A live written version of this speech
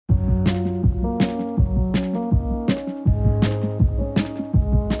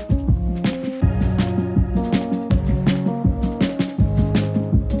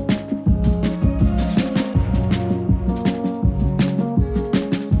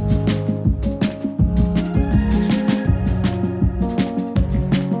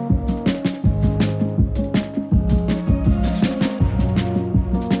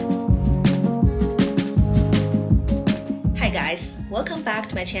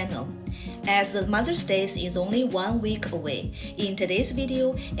my channel. As the Mother's Day is only 1 week away, in today's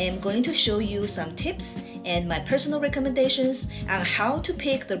video, I'm going to show you some tips and my personal recommendations on how to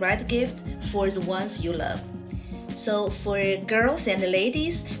pick the right gift for the ones you love. So for girls and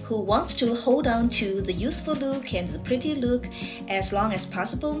ladies who want to hold on to the youthful look and the pretty look as long as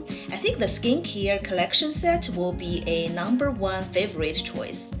possible, I think the skincare collection set will be a #1 favorite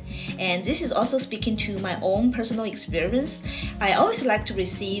choice. And this is also speaking to my own personal experience. I always like to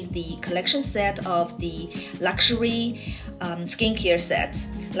receive the collection set of the luxury skincare set,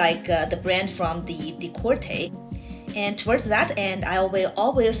 like the brand from the Decorte. And towards that end, I will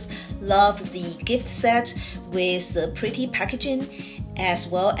always love the gift set with pretty packaging as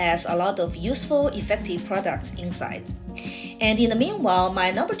well as a lot of useful, effective products inside. And in the meanwhile,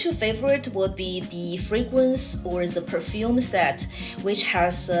 my #2 favorite would be the fragrance or the perfume set, which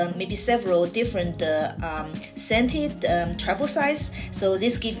has maybe several different scented travel size. So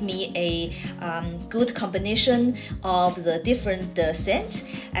this gives me a good combination of the different scent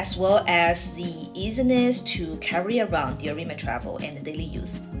as well as the easiness to carry around during my travel and daily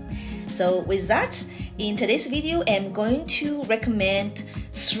use. So with that, in today's video, I'm going to recommend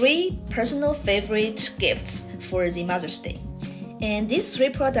 3 personal favorite gifts for the Mother's Day. And these 3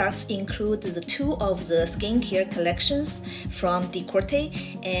 products include the 2 of the skincare collections from Decorte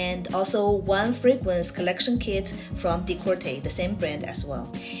and also 1 fragrance collection kit from Decorte, the same brand as well.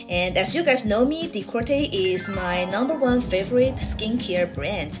 And as you guys know me, Decorte is my #1 favorite skincare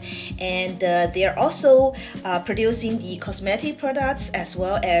brand. And they are also producing the cosmetic products as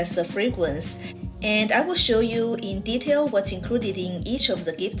well as the fragrance. And I will show you in detail what's included in each of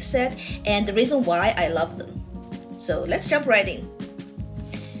the gift set and the reason why I love them. So let's jump right in.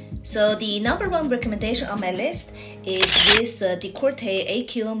 So the #1 recommendation on my list is this Decorte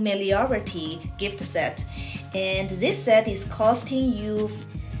AQ MELIORITY gift set. And this set is costing you...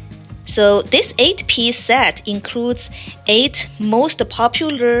 So this 8-piece set includes 8 most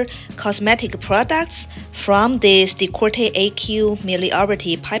popular cosmetic products from this Decorte AQ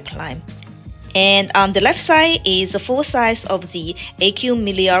MELIORITY pipeline. And on the left side is the full size of the AQ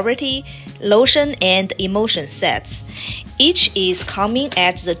MELIORITY lotion and emulsion sets. Each is coming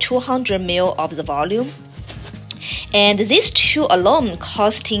at the 200 ml of the volume. And these 2 alone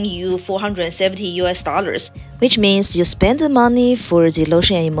costing you $470 US, which means you spend the money for the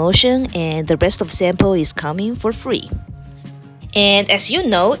lotion and emulsion and the rest of sample is coming for free. And as you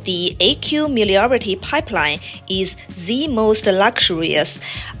know, the AQ MELIORITY pipeline is the most luxurious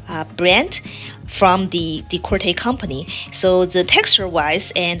brand from the Decorte company. So the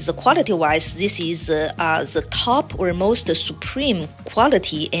texture-wise and the quality-wise, this is the top or most supreme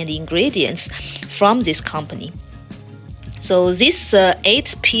quality and ingredients from this company. So this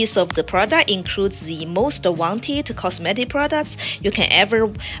 8 piece of the product includes the most wanted cosmetic products you can ever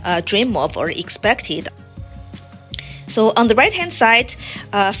dream of or expected. So on the right hand side,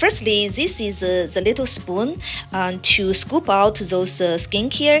 firstly, this is the little spoon to scoop out those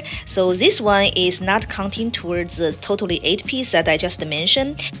skincare. So this one is not counting towards the totally 8 piece that I just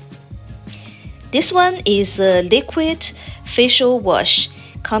mentioned. This one is a liquid facial wash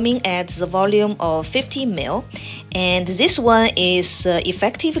coming at the volume of 50 ml. And this one is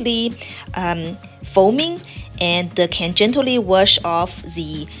effectively foaming and can gently wash off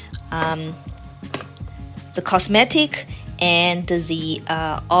the cosmetic and the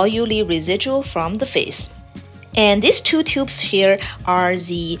oily residual from the face. And these 2 tubes here are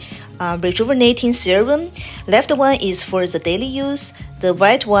the rejuvenating serum. Left one is for the daily use. The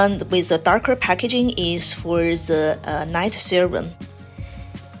right one with the darker packaging is for the night serum.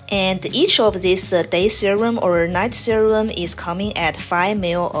 And each of these day serum or night serum is coming at 5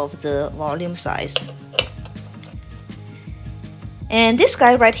 ml of the volume size. And this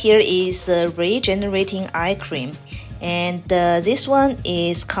guy right here is regenerating eye cream. And this one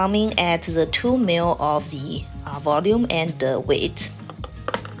is coming at the 2 ml of the volume and the weight.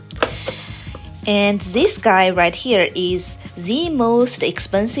 And this guy right here is the most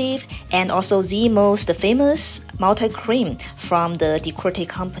expensive and also the most famous multi-cream from the Decorte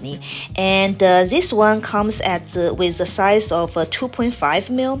company. And this one comes at with the size of 2.5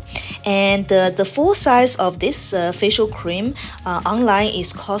 ml. And the full size of this facial cream online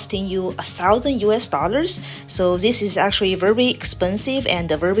is costing you $1,000 US. So this is actually very expensive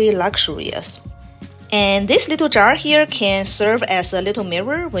and very luxurious. And this little jar here can serve as a little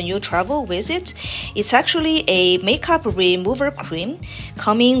mirror when you travel with it. It's actually a makeup remover cream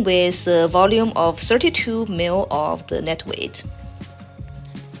coming with a volume of 32 ml of the net weight.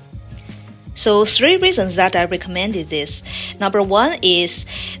 So 3 reasons that I recommended this. Number 1 is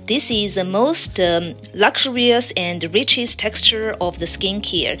this is the most luxurious and richest texture of the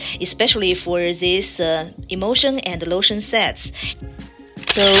skincare, especially for this emulsion and lotion sets.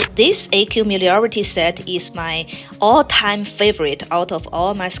 So this AQ Meliority set is my all-time favorite out of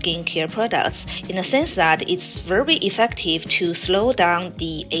all my skincare products, in the sense that it's very effective to slow down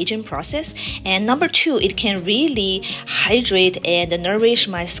the aging process. And number 2, it can really hydrate and nourish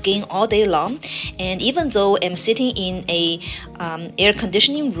my skin all day long. And even though I'm sitting in a air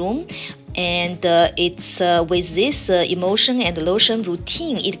conditioning room, and it's with this emulsion and lotion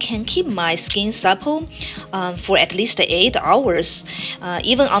routine, it can keep my skin supple for at least 8 hours.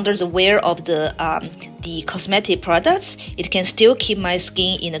 Even under the wear of the cosmetic products, it can still keep my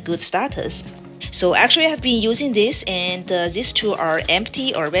skin in a good status. So actually I've been using this, and these 2 are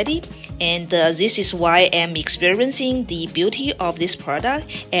empty already, and this is why I'm experiencing the beauty of this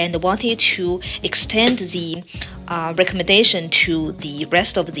product and wanted to extend the recommendation to the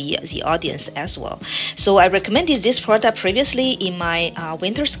rest of the audience as well. So I recommended this product previously in my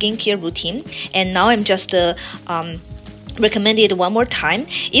winter skincare routine, and now I'm just recommend it one more time,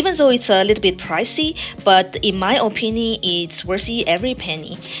 even though it's a little bit pricey, but in my opinion it's worth every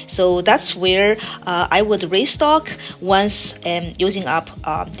penny. So that's where I would restock once I'm using up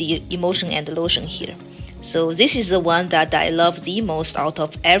the emulsion and lotion here. So this is the one that I love the most out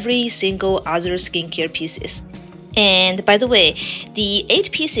of every single other skincare pieces. And by the way, the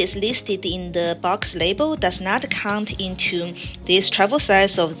 8 pieces listed in the box label does not count into this travel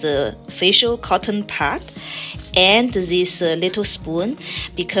size of the facial cotton pad and this little spoon,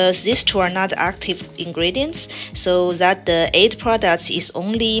 because these 2 are not active ingredients, so that the 8 products is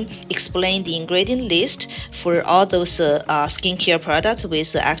only explain the ingredient list for all those skincare products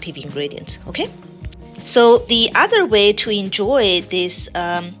with active ingredients. Okay, so the other way to enjoy this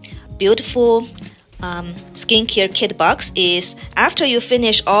beautiful skincare kit box is after you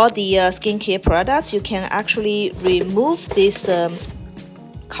finish all the skincare products, you can actually remove this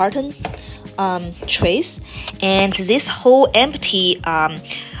carton trays, and this whole empty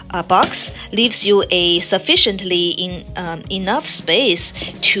box leaves you a sufficiently enough space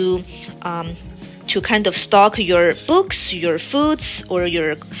to kind of stock your books, your foods, or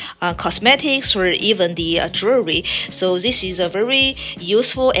your cosmetics, or even the jewelry. So this is a very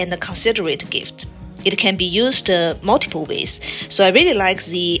useful and considerate gift. It can be used multiple ways. So I really like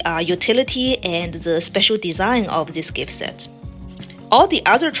the utility and the special design of this gift set. All the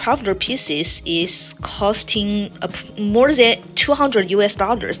other traveler pieces is costing more than $200 US.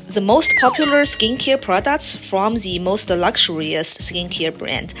 The most popular skincare products from the most luxurious skincare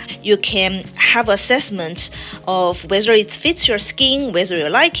brand. You can have assessment of whether it fits your skin, whether you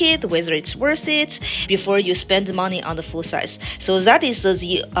like it, whether it's worth it, before you spend money on the full size. So that is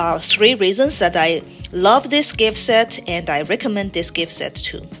the 3 reasons that I love this gift set, and I recommend this gift set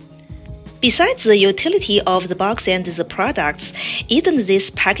too. Besides the utility of the box and the products, isn't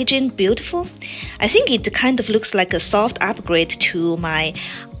this packaging beautiful? I think it kind of looks like a soft upgrade to my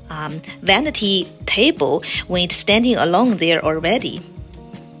vanity table when it's standing alone there already.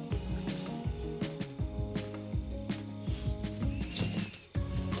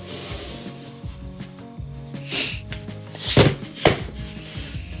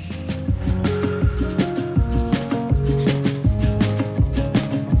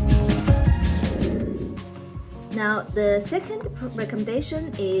 Now, the second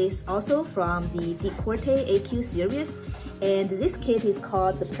recommendation is also from the Decorte AQ series, and this kit is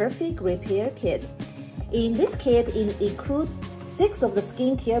called the Perfect Repair Kit. In this kit, it includes 6 of the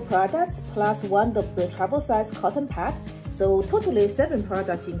skincare products plus 1 of the travel size cotton pad, so totally 7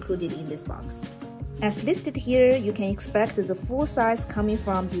 products included in this box. As listed here, you can expect the full size coming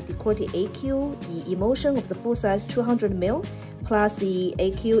from the Decorte AQ, the emulsion of the full size 200 ml, plus the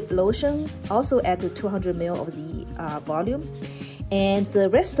AQ lotion also at the 200 ml of the volume. And the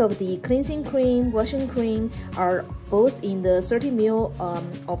rest of the cleansing cream, washing cream are both in the 30 ml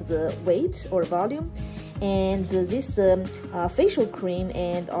of the weight or volume. And this facial cream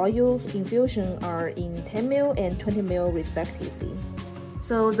and oil infusion are in 10 ml and 20 ml respectively.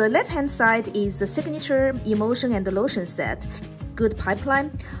 So the left hand side is the signature emulsion and the lotion set. Good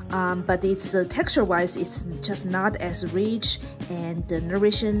pipeline, but it's texture wise it's just not as rich and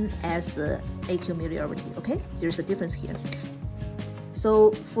nourishing as the AQ Meliority. Okay, there's a difference here.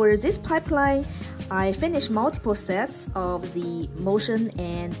 So for this pipeline, I finished multiple sets of the motion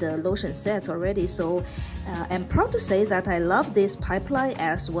and the lotion sets already. So I'm proud to say that I love this pipeline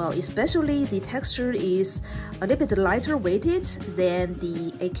as well, especially the texture is a little bit lighter weighted than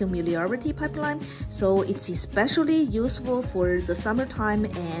the AQ MELIORITY pipeline. So it's especially useful for the summertime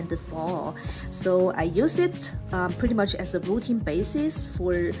and the fall. So I use it pretty much as a routine basis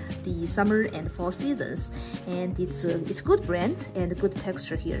for the summer and fall seasons. And it's a good brand and a good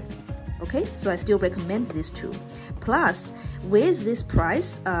texture here. Okay, so I still recommend this too. Plus, with this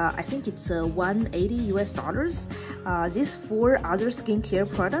price, I think it's $180 US. These 4 other skincare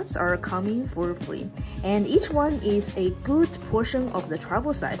products are coming for free, and each one is a good portion of the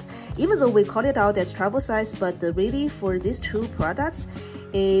travel size. Even though we call it out as travel size, but really for these 2 products,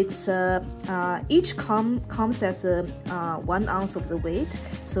 it's each comes as 1 ounce of the weight,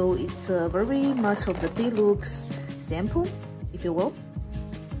 so it's very much of the deluxe sample, if you will.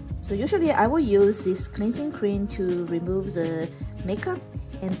 So usually I will use this cleansing cream to remove the makeup,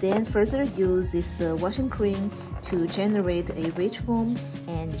 and then further use this washing cream to generate a rich foam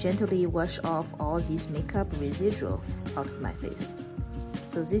and gently wash off all this makeup residual out of my face.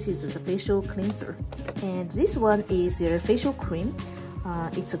 So this is the facial cleanser, and this one is their facial cream.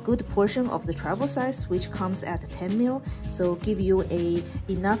 It's a good portion of the travel size, which comes at 10 ml, so give you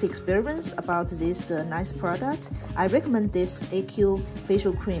enough experience about this nice product. I recommend this AQ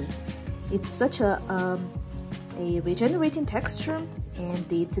facial cream. It's such a regenerating texture,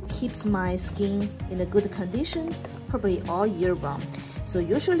 and it keeps my skin in a good condition probably all year round. So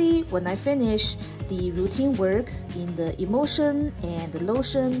usually when I finish the routine work in the emulsion and the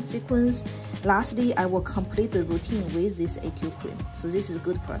lotion sequence, lastly I will complete the routine with this AQ cream. So this is a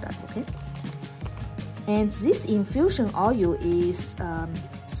good product, okay? And this infusion oil is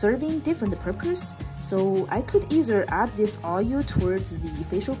serving different purpose. So I could either add this oil towards the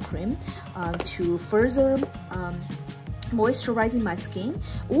facial cream to further moisturizing my skin,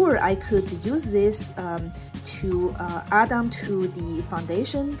 or I could use this to add on to the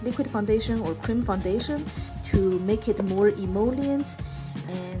foundation, liquid foundation or cream foundation, to make it more emollient.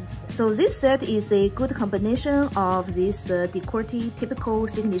 And so this set is a good combination of this Decorte typical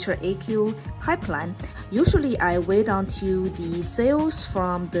signature AQ pipeline. Usually I wait until the sales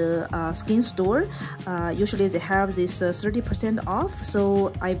from the skin store. Usually they have this 30% off.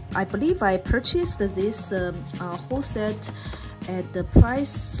 So I believe I purchased this whole set at the price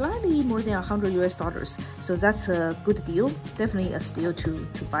slightly more than $100 US. So that's a good deal. Definitely a steal to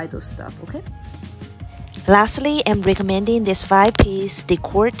buy those stuff, okay? Lastly, I'm recommending this 5-piece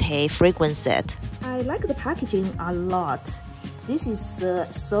Decorte fragrance set. I like the packaging a lot. This is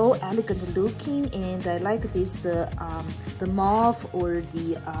so elegant looking, and I like this the mauve or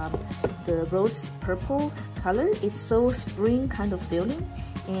the rose purple color. It's so spring kind of feeling.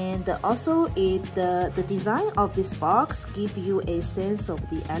 And also the design of this box gives you a sense of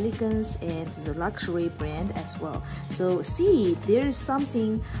the elegance and the luxury brand as well. So see, there is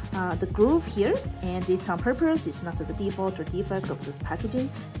something, the groove here, and it's on purpose. It's not the default or defect of this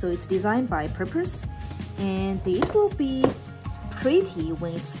packaging. So it's designed by purpose, and it will be pretty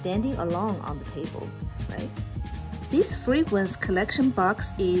when it's standing alone on the table, right? This fragrance collection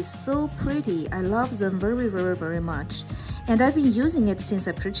box is so pretty. I love them very much. And I've been using it since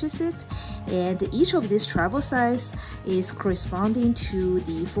I purchased it, and each of these travel size is corresponding to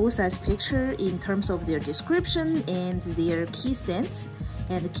the full-size picture in terms of their description and their key scent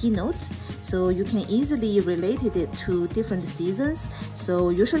and keynote, so you can easily relate it to different seasons. So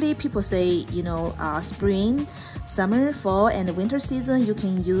usually people say, you know, spring, summer, fall, and winter season, you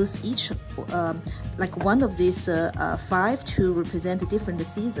can use each like one of these 5 to represent a different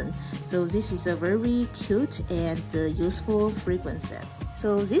season. So this is a very cute and useful fragrance set.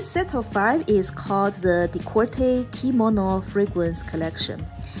 So this set of 5 is called the Decorte Kimono fragrance collection,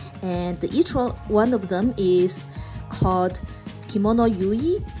 and each one of them is called Kimono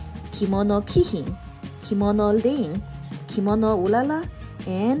Yui, Kimono Kihin, Kimono Ling, Kimono Ulala,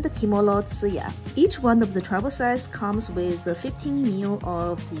 and Kimono Tsuya. Each one of the travel size comes with 15 ml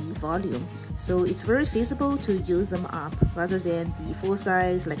of the volume, so it's very feasible to use them up rather than the full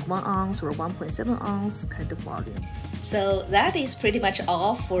size like 1 ounce or 1.7 ounce kind of volume. So that is pretty much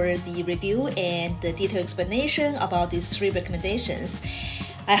all for the review and the detailed explanation about these 3 recommendations.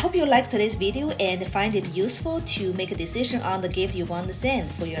 I hope you liked today's video and find it useful to make a decision on the gift you want to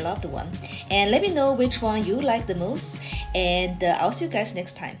send for your loved one. And let me know which one you like the most, and I'll see you guys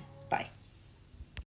next time.